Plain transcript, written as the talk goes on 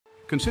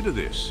Consider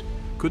this.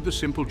 Could the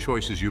simple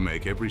choices you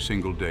make every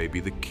single day be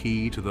the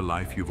key to the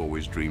life you've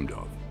always dreamed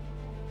of?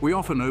 We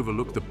often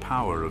overlook the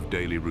power of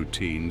daily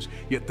routines,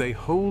 yet they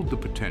hold the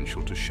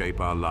potential to shape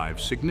our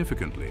lives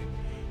significantly.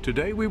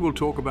 Today we will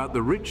talk about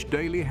the rich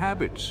daily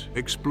habits,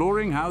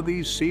 exploring how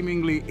these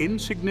seemingly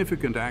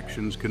insignificant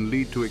actions can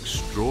lead to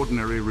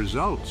extraordinary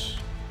results.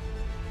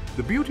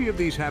 The beauty of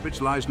these habits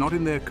lies not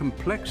in their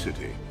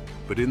complexity,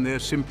 but in their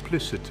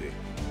simplicity.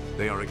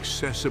 They are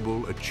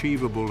accessible,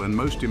 achievable, and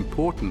most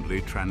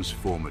importantly,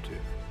 transformative.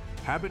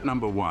 Habit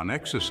number 1,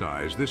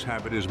 exercise. This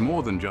habit is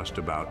more than just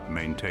about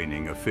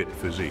maintaining a fit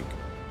physique.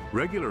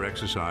 Regular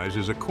exercise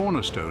is a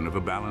cornerstone of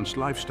a balanced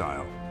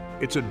lifestyle.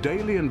 It's a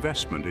daily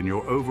investment in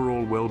your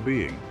overall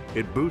well-being.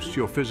 It boosts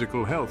your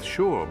physical health,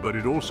 sure, but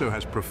it also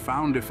has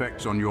profound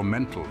effects on your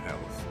mental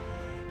health.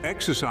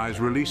 Exercise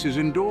releases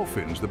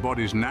endorphins, the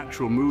body's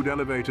natural mood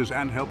elevators,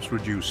 and helps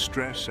reduce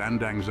stress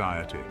and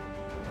anxiety.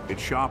 It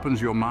sharpens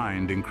your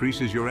mind,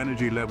 increases your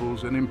energy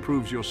levels, and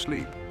improves your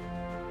sleep.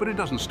 But it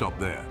doesn't stop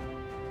there.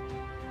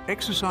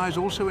 Exercise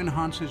also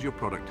enhances your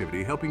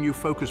productivity, helping you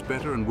focus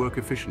better and work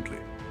efficiently.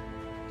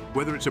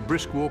 Whether it's a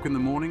brisk walk in the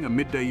morning, a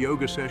midday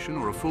yoga session,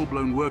 or a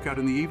full-blown workout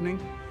in the evening,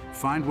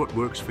 find what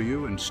works for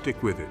you and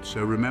stick with it.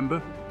 So remember,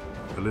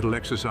 a little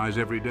exercise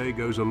every day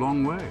goes a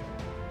long way.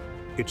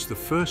 It's the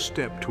first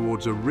step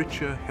towards a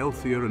richer,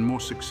 healthier, and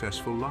more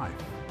successful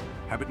life.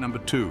 Habit number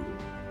 2,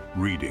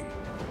 reading.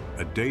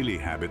 A daily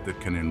habit that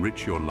can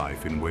enrich your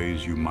life in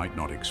ways you might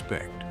not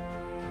expect.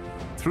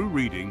 Through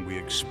reading, we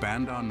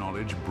expand our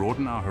knowledge,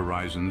 broaden our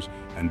horizons,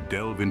 and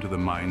delve into the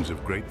minds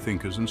of great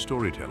thinkers and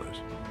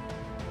storytellers.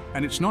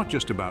 And it's not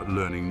just about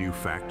learning new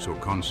facts or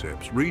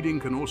concepts. Reading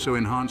can also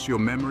enhance your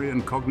memory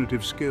and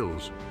cognitive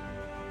skills.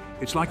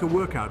 It's like a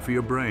workout for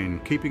your brain,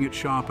 keeping it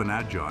sharp and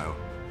agile.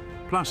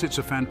 Plus, it's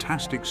a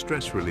fantastic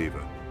stress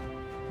reliever.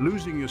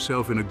 Losing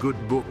yourself in a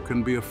good book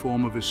can be a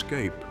form of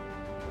escape,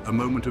 a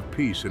moment of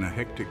peace in a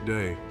hectic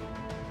day.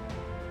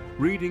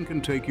 Reading can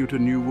take you to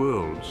new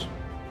worlds,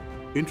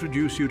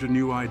 introduce you to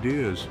new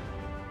ideas,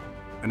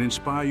 and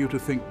inspire you to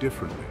think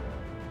differently.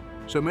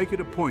 So make it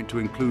a point to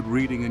include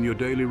reading in your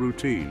daily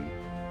routine,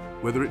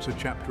 whether it's a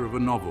chapter of a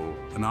novel,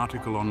 an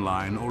article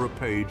online, or a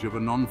page of a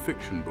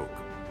non-fiction book.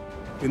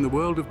 In the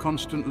world of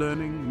constant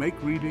learning,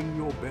 make reading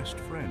your best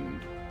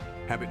friend.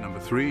 Habit number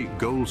 3,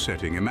 goal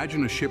setting.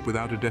 Imagine a ship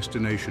without a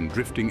destination,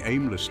 drifting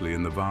aimlessly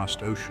in the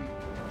vast ocean.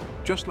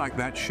 Just like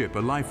that ship, a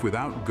life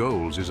without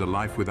goals is a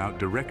life without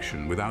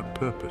direction, without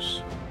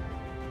purpose.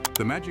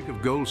 The magic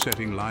of goal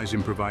setting lies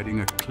in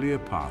providing a clear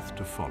path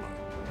to follow,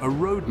 a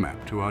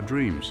roadmap to our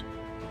dreams.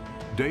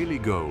 Daily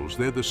goals,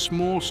 they're the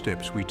small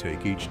steps we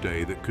take each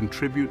day that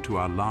contribute to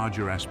our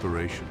larger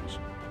aspirations.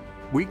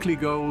 Weekly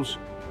goals,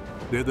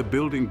 they're the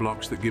building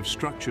blocks that give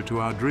structure to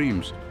our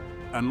dreams.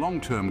 And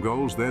long-term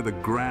goals, they're the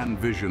grand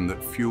vision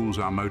that fuels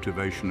our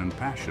motivation and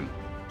passion.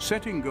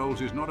 Setting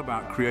goals is not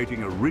about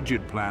creating a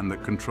rigid plan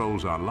that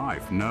controls our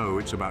life. No,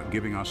 it's about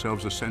giving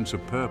ourselves a sense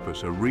of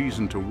purpose, a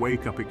reason to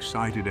wake up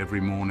excited every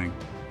morning.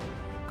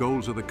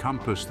 Goals are the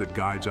compass that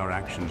guides our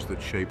actions,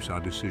 that shapes our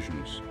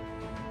decisions.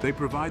 They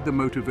provide the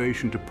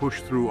motivation to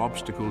push through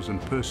obstacles and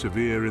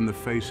persevere in the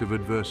face of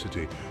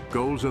adversity.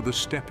 Goals are the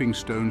stepping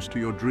stones to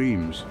your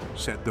dreams.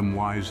 Set them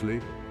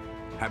wisely.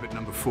 Habit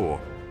number 4,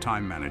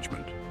 time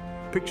management.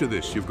 Picture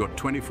this, you've got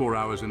 24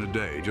 hours in a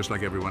day, just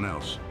like everyone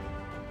else.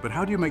 But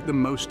how do you make the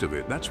most of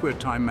it? That's where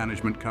time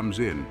management comes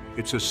in.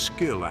 It's a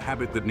skill, a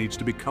habit that needs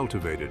to be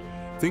cultivated.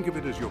 Think of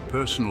it as your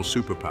personal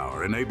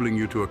superpower, enabling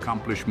you to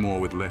accomplish more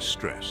with less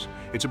stress.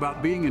 It's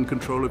about being in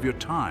control of your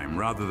time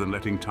rather than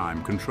letting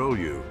time control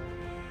you.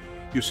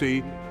 You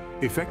see,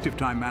 effective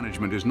time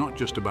management is not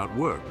just about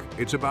work.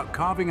 It's about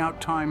carving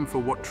out time for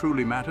what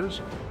truly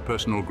matters: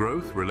 personal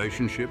growth,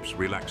 relationships,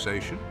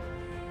 relaxation.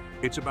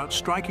 It's about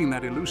striking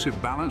that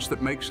elusive balance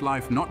that makes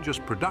life not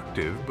just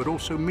productive, but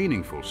also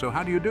meaningful. So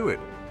how do you do it?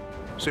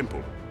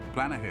 Simple.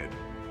 Plan ahead,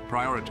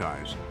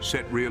 prioritize,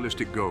 set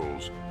realistic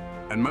goals,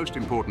 and most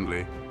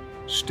importantly,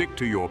 stick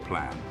to your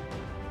plan.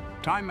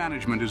 Time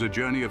management is a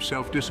journey of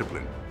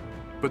self-discipline,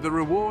 but the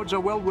rewards are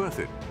well worth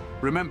it.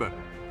 Remember,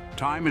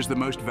 time is the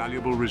most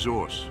valuable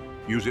resource.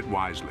 Use it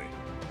wisely.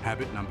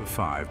 Habit number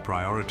 5,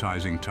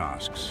 prioritizing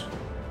tasks.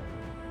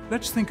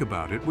 Let's think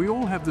about it. We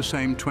all have the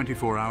same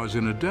 24 hours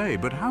in a day,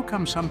 but how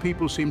come some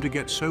people seem to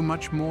get so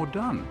much more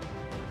done?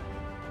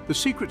 The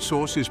secret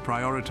sauce is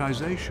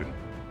prioritization.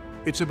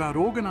 It's about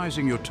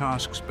organizing your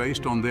tasks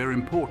based on their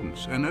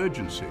importance and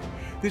urgency.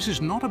 This is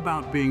not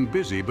about being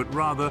busy, but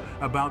rather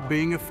about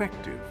being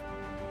effective.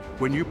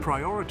 When you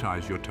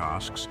prioritize your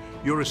tasks,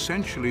 you're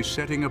essentially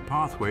setting a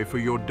pathway for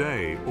your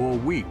day or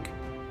week.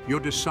 You're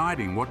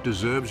deciding what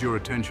deserves your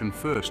attention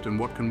first and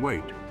what can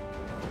wait.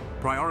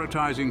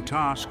 Prioritizing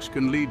tasks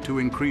can lead to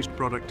increased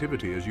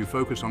productivity as you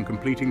focus on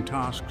completing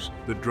tasks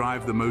that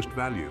drive the most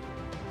value.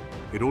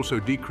 It also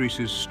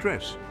decreases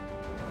stress.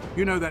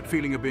 You know that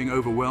feeling of being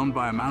overwhelmed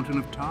by a mountain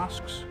of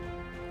tasks?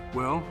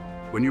 Well,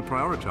 when you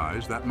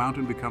prioritize, that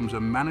mountain becomes a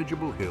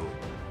manageable hill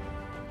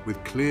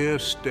with clear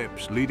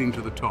steps leading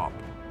to the top.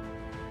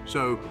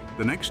 So,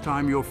 the next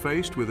time you're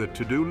faced with a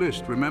to-do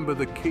list, remember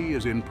the key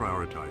is in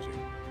prioritizing.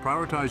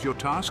 Prioritize your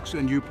tasks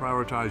and you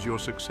prioritize your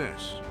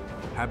success.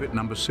 Habit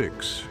number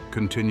 6,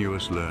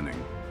 continuous learning.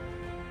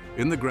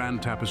 In the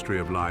grand tapestry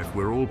of life,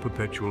 we're all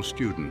perpetual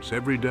students.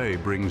 Every day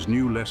brings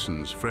new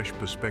lessons, fresh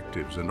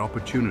perspectives, and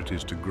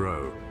opportunities to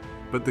grow.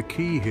 But the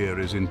key here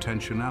is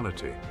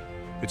intentionality.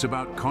 It's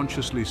about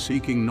consciously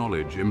seeking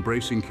knowledge,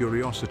 embracing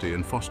curiosity,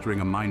 and fostering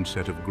a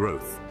mindset of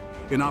growth.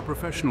 In our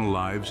professional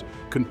lives,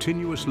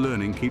 continuous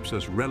learning keeps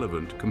us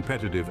relevant,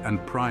 competitive,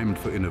 and primed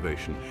for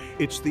innovation.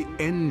 It's the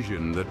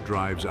engine that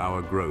drives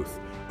our growth,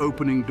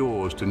 opening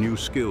doors to new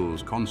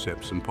skills,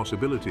 concepts, and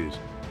possibilities.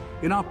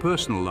 In our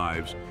personal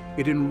lives,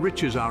 it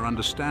enriches our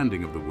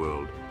understanding of the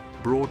world,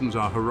 broadens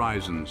our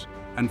horizons,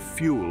 and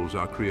fuels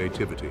our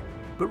creativity.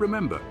 But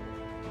remember,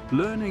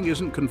 learning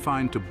isn't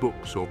confined to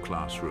books or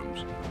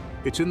classrooms.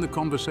 It's in the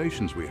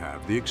conversations we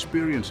have, the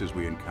experiences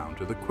we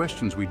encounter, the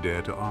questions we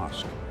dare to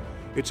ask.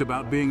 It's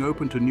about being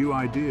open to new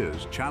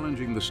ideas,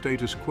 challenging the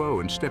status quo,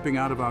 and stepping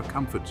out of our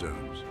comfort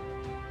zones.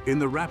 In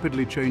the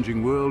rapidly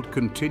changing world,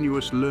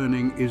 continuous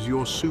learning is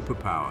your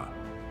superpower.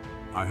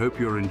 I hope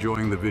you're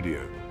enjoying the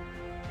video.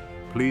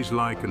 Please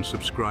like and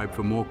subscribe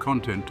for more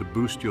content to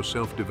boost your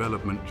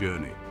self-development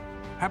journey.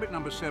 Habit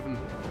number 7,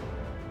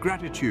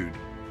 gratitude.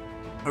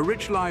 A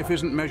rich life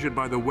isn't measured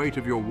by the weight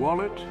of your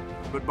wallet,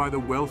 but by the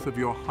wealth of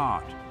your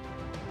heart.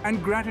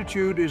 And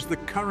gratitude is the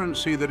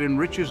currency that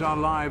enriches our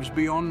lives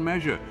beyond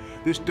measure.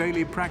 This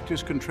daily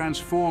practice can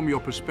transform your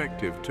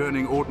perspective,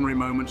 turning ordinary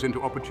moments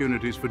into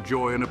opportunities for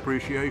joy and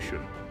appreciation.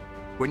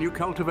 When you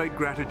cultivate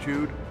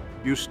gratitude,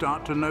 you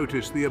start to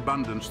notice the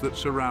abundance that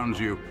surrounds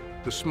you,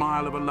 the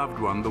smile of a loved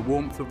one, the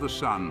warmth of the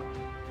sun,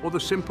 or the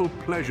simple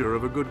pleasure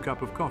of a good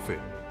cup of coffee.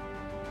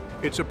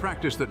 It's a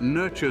practice that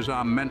nurtures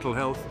our mental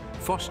health,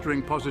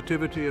 fostering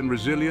positivity and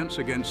resilience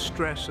against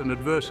stress and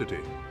adversity.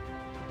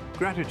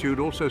 Gratitude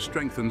also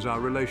strengthens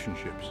our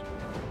relationships.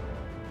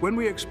 When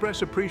we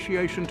express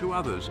appreciation to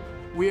others,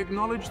 we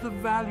acknowledge the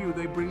value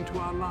they bring to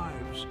our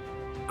lives,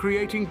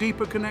 creating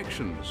deeper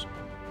connections.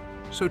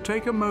 So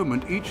take a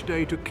moment each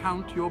day to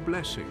count your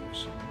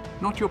blessings,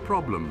 not your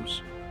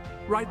problems.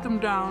 Write them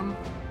down,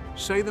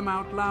 say them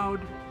out loud,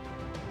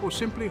 or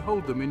simply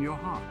hold them in your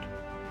heart.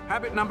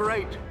 Habit number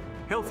 8,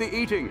 healthy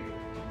eating.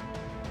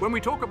 When we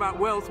talk about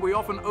wealth, we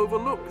often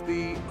overlook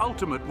the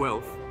ultimate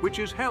wealth, which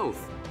is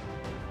health.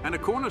 And a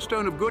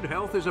cornerstone of good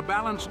health is a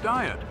balanced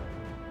diet.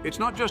 It's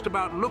not just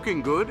about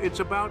looking good,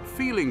 it's about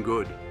feeling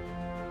good.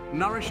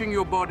 Nourishing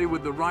your body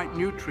with the right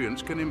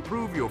nutrients can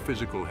improve your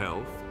physical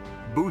health,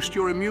 boost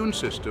your immune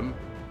system,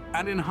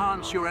 and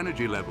enhance your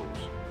energy levels.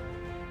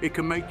 It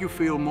can make you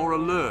feel more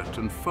alert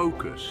and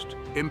focused,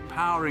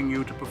 empowering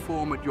you to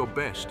perform at your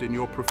best in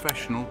your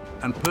professional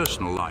and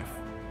personal life.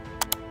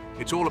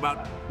 It's all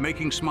about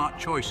making smart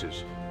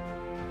choices.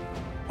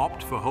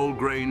 Opt for whole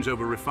grains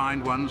over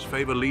refined ones,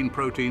 favor lean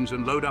proteins,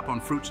 and load up on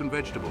fruits and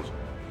vegetables.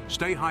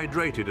 Stay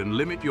hydrated and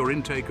limit your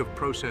intake of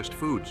processed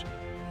foods.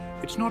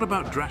 It's not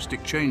about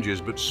drastic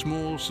changes, but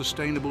small,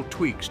 sustainable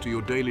tweaks to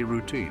your daily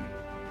routine.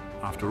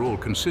 After all,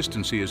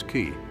 consistency is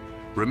key.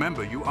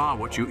 Remember, you are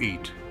what you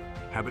eat.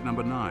 Habit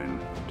number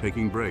 9,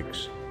 taking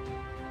breaks.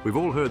 We've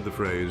all heard the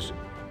phrase,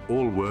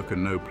 all work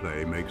and no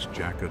play makes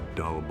Jack a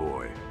dull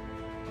boy.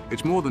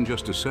 It's more than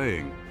just a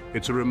saying.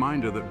 It's a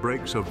reminder that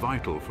breaks are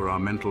vital for our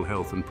mental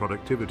health and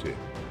productivity.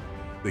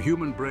 The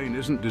human brain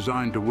isn't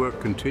designed to work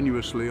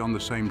continuously on the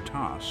same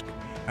task,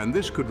 and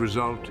this could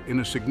result in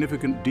a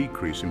significant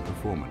decrease in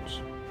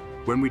performance.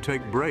 When we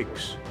take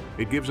breaks,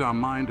 it gives our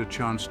mind a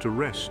chance to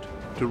rest,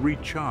 to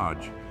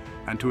recharge,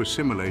 and to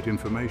assimilate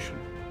information.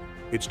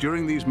 It's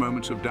during these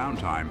moments of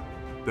downtime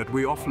that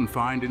we often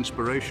find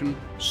inspiration,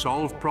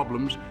 solve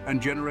problems, and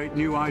generate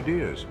new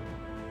ideas.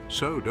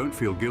 So don't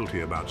feel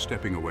guilty about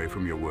stepping away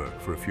from your work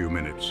for a few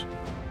minutes.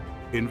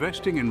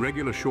 Investing in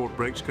regular short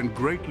breaks can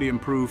greatly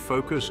improve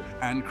focus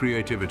and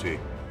creativity.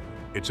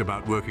 It's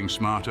about working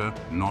smarter,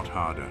 not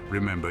harder.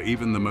 Remember,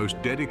 even the most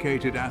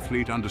dedicated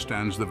athlete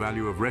understands the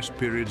value of rest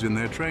periods in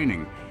their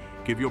training.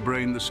 Give your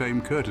brain the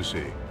same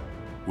courtesy.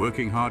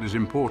 Working hard is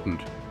important,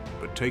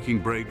 but taking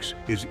breaks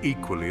is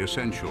equally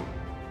essential.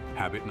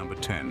 Habit number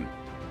 10,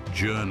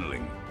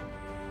 journaling.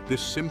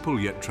 This simple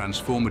yet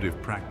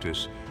transformative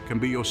practice can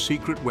be your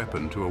secret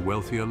weapon to a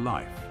wealthier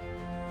life.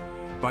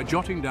 By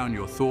jotting down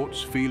your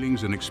thoughts,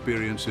 feelings, and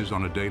experiences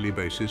on a daily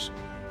basis,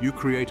 you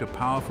create a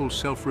powerful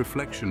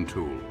self-reflection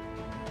tool.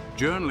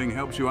 Journaling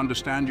helps you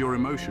understand your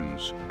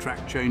emotions,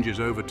 track changes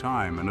over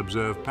time, and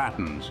observe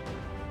patterns.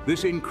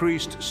 This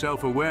increased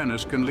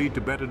self-awareness can lead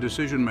to better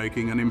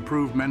decision-making and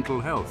improved mental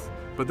health.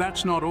 But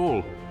that's not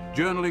all.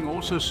 Journaling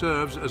also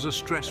serves as a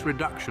stress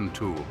reduction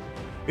tool.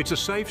 It's a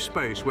safe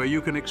space where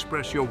you can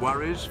express your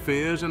worries,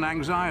 fears, and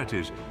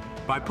anxieties.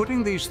 By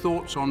putting these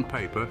thoughts on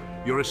paper,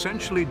 you're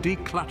essentially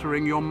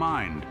decluttering your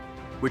mind,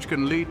 which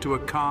can lead to a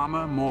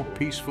calmer, more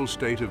peaceful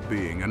state of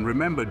being. And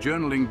remember,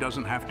 journaling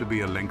doesn't have to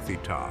be a lengthy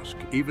task.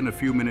 Even a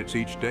few minutes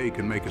each day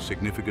can make a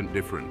significant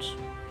difference.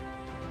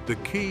 The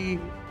key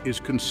is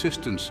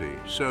consistency.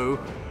 So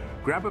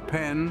grab a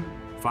pen,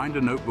 find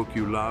a notebook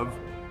you love,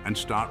 and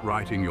start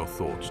writing your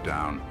thoughts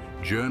down.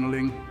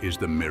 Journaling is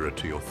the mirror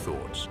to your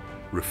thoughts.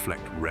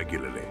 Reflect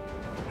regularly.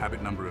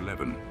 Habit number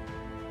 11,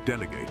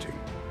 delegating.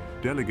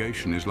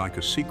 Delegation is like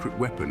a secret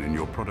weapon in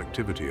your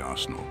productivity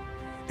arsenal.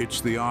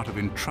 It's the art of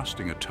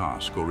entrusting a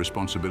task or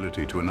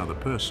responsibility to another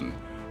person,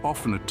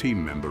 often a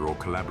team member or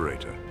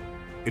collaborator.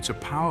 It's a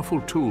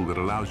powerful tool that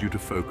allows you to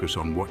focus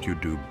on what you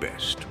do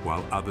best,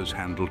 while others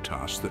handle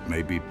tasks that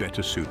may be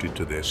better suited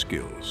to their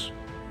skills.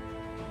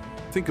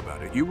 Think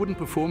about it. You wouldn't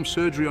perform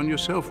surgery on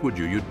yourself, would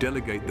you? You'd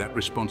delegate that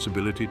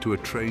responsibility to a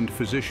trained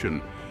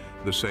physician.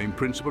 The same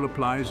principle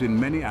applies in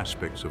many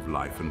aspects of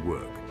life and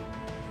work.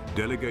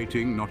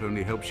 Delegating not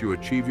only helps you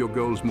achieve your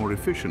goals more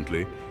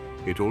efficiently,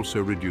 it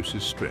also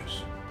reduces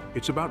stress.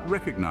 It's about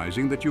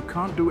recognizing that you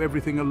can't do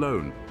everything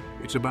alone.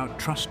 It's about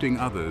trusting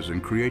others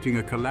and creating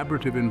a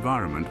collaborative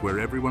environment where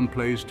everyone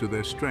plays to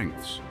their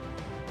strengths.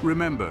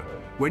 Remember,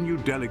 when you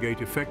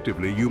delegate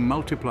effectively, you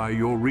multiply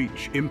your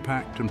reach,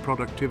 impact, and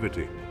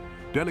productivity.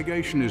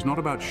 Delegation is not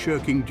about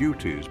shirking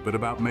duties, but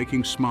about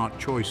making smart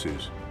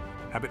choices.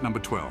 Habit number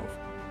 12,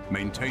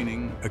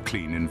 maintaining a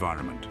clean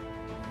environment.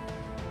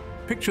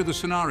 Picture the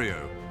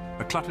scenario: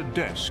 a cluttered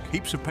desk,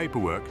 heaps of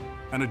paperwork,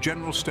 and a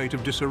general state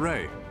of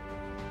disarray.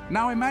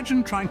 Now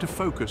imagine trying to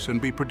focus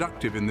and be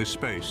productive in this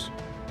space.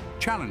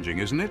 Challenging,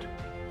 isn't it?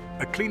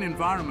 A clean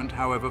environment,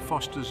 however,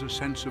 fosters a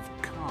sense of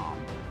calm,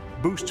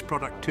 boosts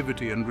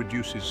productivity, and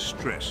reduces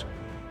stress.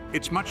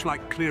 It's much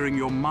like clearing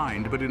your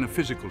mind, but in a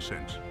physical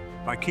sense.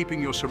 By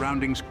keeping your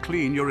surroundings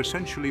clean, you're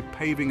essentially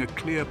paving a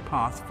clear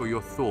path for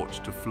your thoughts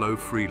to flow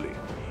freely.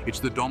 It's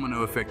the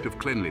domino effect of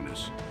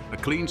cleanliness. A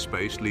clean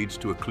space leads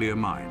to a clear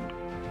mind,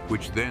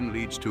 which then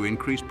leads to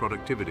increased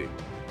productivity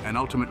and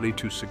ultimately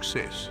to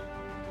success.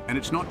 And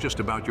it's not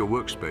just about your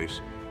workspace,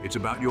 it's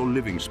about your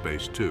living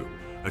space too.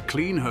 A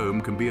clean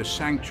home can be a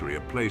sanctuary,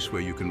 a place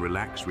where you can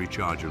relax,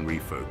 recharge, and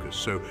refocus.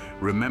 So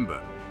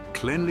remember,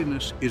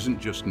 cleanliness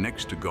isn't just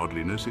next to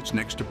godliness, it's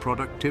next to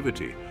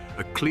productivity.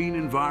 A clean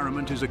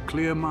environment is a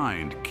clear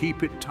mind.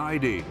 Keep it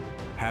tidy.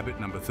 Habit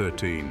number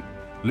 13,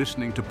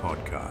 listening to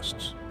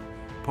podcasts.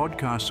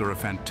 Podcasts are a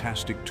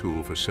fantastic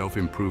tool for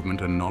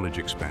self-improvement and knowledge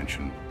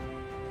expansion.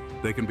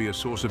 They can be a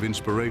source of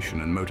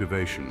inspiration and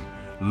motivation,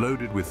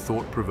 loaded with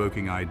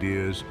thought-provoking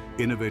ideas,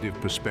 innovative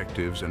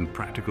perspectives, and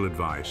practical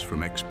advice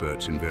from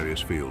experts in various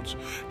fields.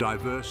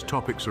 Diverse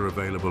topics are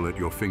available at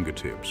your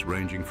fingertips,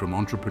 ranging from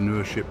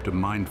entrepreneurship to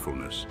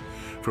mindfulness,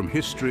 from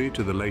history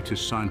to the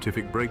latest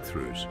scientific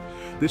breakthroughs.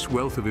 This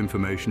wealth of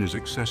information is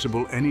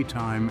accessible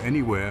anytime,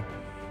 anywhere,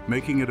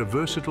 making it a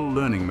versatile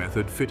learning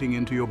method fitting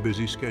into your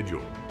busy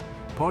schedule.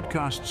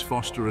 Podcasts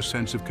foster a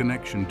sense of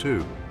connection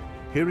too.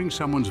 Hearing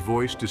someone's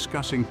voice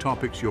discussing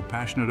topics you're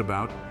passionate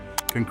about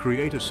can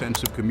create a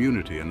sense of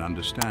community and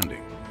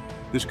understanding.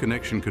 This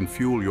connection can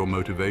fuel your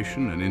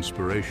motivation and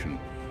inspiration,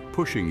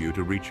 pushing you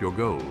to reach your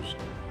goals.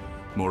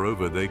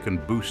 Moreover, they can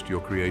boost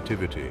your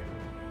creativity.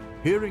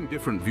 Hearing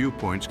different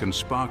viewpoints can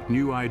spark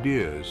new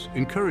ideas,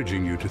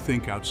 encouraging you to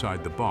think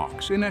outside the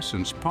box. In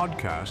essence,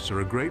 podcasts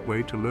are a great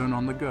way to learn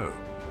on the go.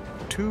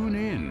 Tune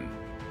in.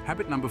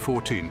 Habit number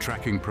 14,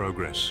 tracking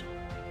progress.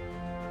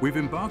 We've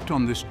embarked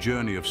on this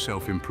journey of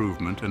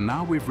self-improvement, and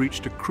now we've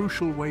reached a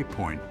crucial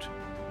waypoint.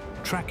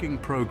 Tracking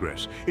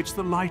progress. It's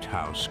the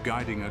lighthouse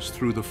guiding us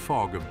through the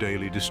fog of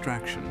daily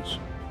distractions,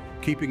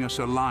 keeping us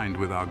aligned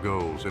with our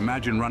goals.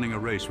 Imagine running a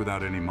race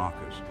without any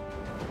markers.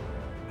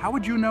 How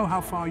would you know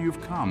how far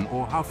you've come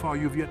or how far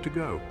you've yet to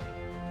go?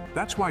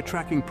 That's why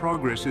tracking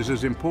progress is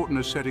as important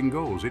as setting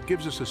goals. It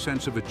gives us a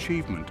sense of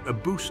achievement, a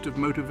boost of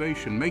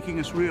motivation, making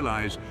us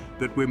realize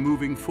that we're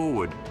moving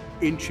forward,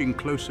 inching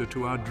closer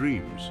to our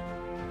dreams.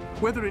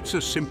 Whether it's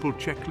a simple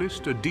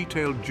checklist, a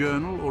detailed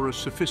journal, or a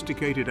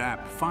sophisticated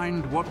app,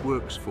 find what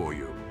works for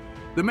you.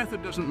 The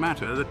method doesn't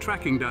matter, the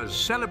tracking does.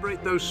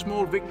 Celebrate those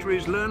small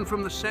victories, learn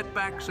from the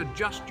setbacks,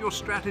 adjust your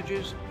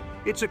strategies.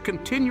 It's a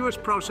continuous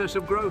process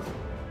of growth.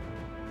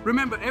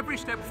 Remember, every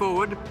step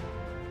forward,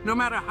 no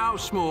matter how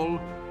small,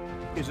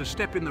 is a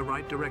step in the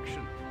right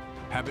direction.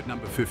 Habit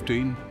number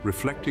 15,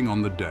 reflecting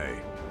on the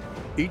day.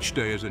 Each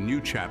day is a new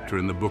chapter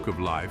in the book of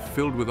life,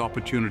 filled with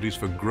opportunities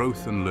for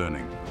growth and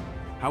learning.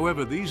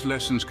 However, these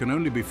lessons can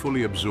only be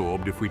fully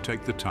absorbed if we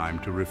take the time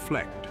to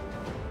reflect.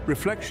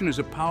 Reflection is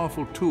a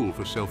powerful tool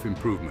for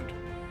self-improvement.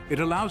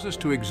 It allows us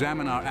to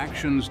examine our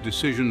actions,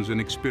 decisions,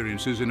 and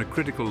experiences in a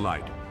critical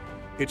light.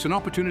 It's an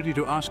opportunity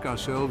to ask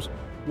ourselves,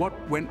 what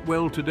went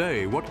well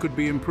today? What could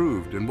be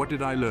improved? And what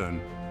did I learn?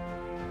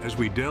 As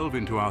we delve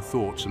into our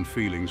thoughts and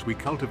feelings, we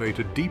cultivate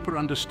a deeper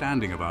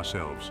understanding of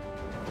ourselves.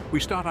 We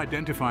start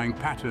identifying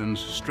patterns,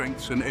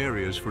 strengths, and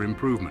areas for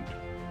improvement.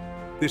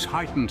 This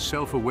heightened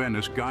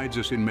self-awareness guides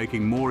us in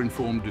making more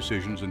informed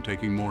decisions and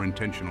taking more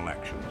intentional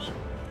actions.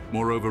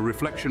 Moreover,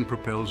 reflection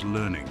propels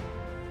learning.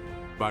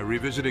 By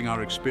revisiting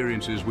our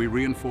experiences, we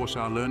reinforce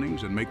our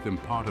learnings and make them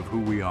part of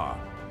who we are.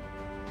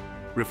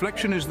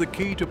 Reflection is the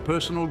key to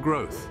personal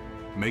growth.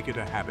 Make it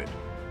a habit.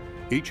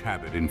 Each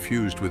habit,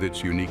 infused with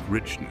its unique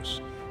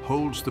richness,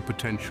 holds the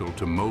potential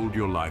to mold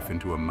your life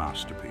into a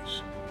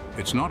masterpiece.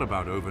 It's not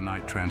about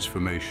overnight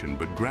transformation,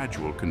 but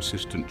gradual,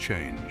 consistent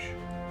change.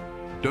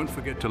 Don't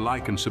forget to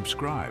like and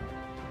subscribe.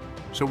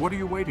 So what are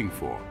you waiting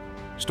for?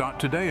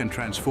 Start today and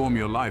transform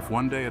your life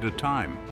one day at a time.